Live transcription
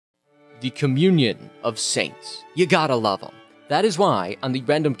the communion of saints. You gotta love them. That is why, on the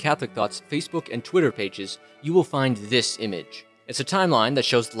Random Catholic Thoughts Facebook and Twitter pages, you will find this image. It's a timeline that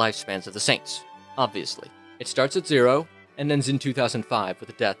shows the lifespans of the saints, obviously. It starts at 0 and ends in 2005 with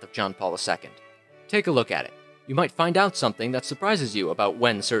the death of John Paul II. Take a look at it. You might find out something that surprises you about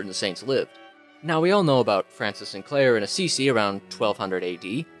when certain saints lived. Now, we all know about Francis and Clare in Assisi around 1200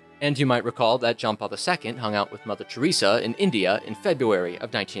 AD, and you might recall that John Paul II hung out with Mother Teresa in India in February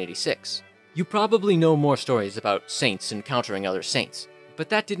of 1986. You probably know more stories about saints encountering other saints, but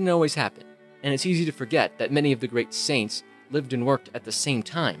that didn't always happen, and it's easy to forget that many of the great saints lived and worked at the same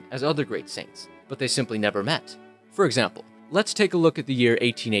time as other great saints, but they simply never met. For example, let's take a look at the year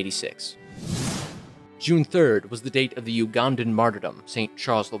 1886. June 3rd was the date of the Ugandan martyrdom, St.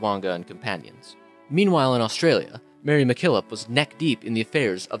 Charles Lwanga and companions. Meanwhile, in Australia, Mary MacKillop was neck-deep in the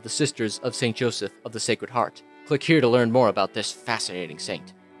affairs of the Sisters of St. Joseph of the Sacred Heart. Click here to learn more about this fascinating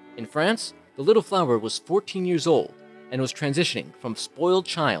saint. In France, the little flower was 14 years old and was transitioning from spoiled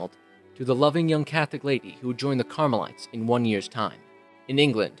child to the loving young Catholic lady who would join the Carmelites in 1 year's time. In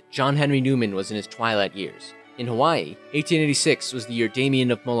England, John Henry Newman was in his twilight years. In Hawaii, 1886 was the year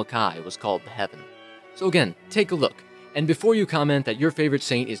Damien of Molokai was called the Heaven. So again, take a look, and before you comment that your favorite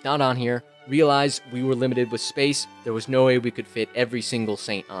saint is not on here, realize we were limited with space. There was no way we could fit every single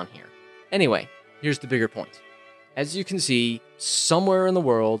saint on here. Anyway, here's the bigger point. As you can see, somewhere in the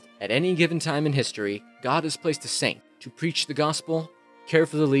world, at any given time in history, God has placed a saint to preach the gospel, care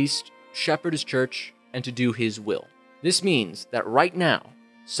for the least, shepherd his church, and to do his will. This means that right now,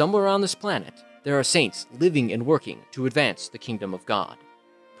 somewhere on this planet, there are saints living and working to advance the kingdom of God.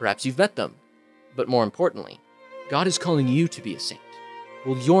 Perhaps you've met them, but more importantly, God is calling you to be a saint.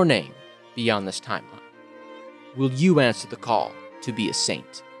 Will your name be on this timeline? Will you answer the call to be a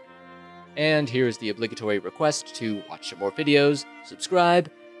saint? And here's the obligatory request to watch some more videos, subscribe,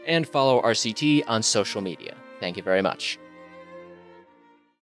 and follow RCT on social media. Thank you very much.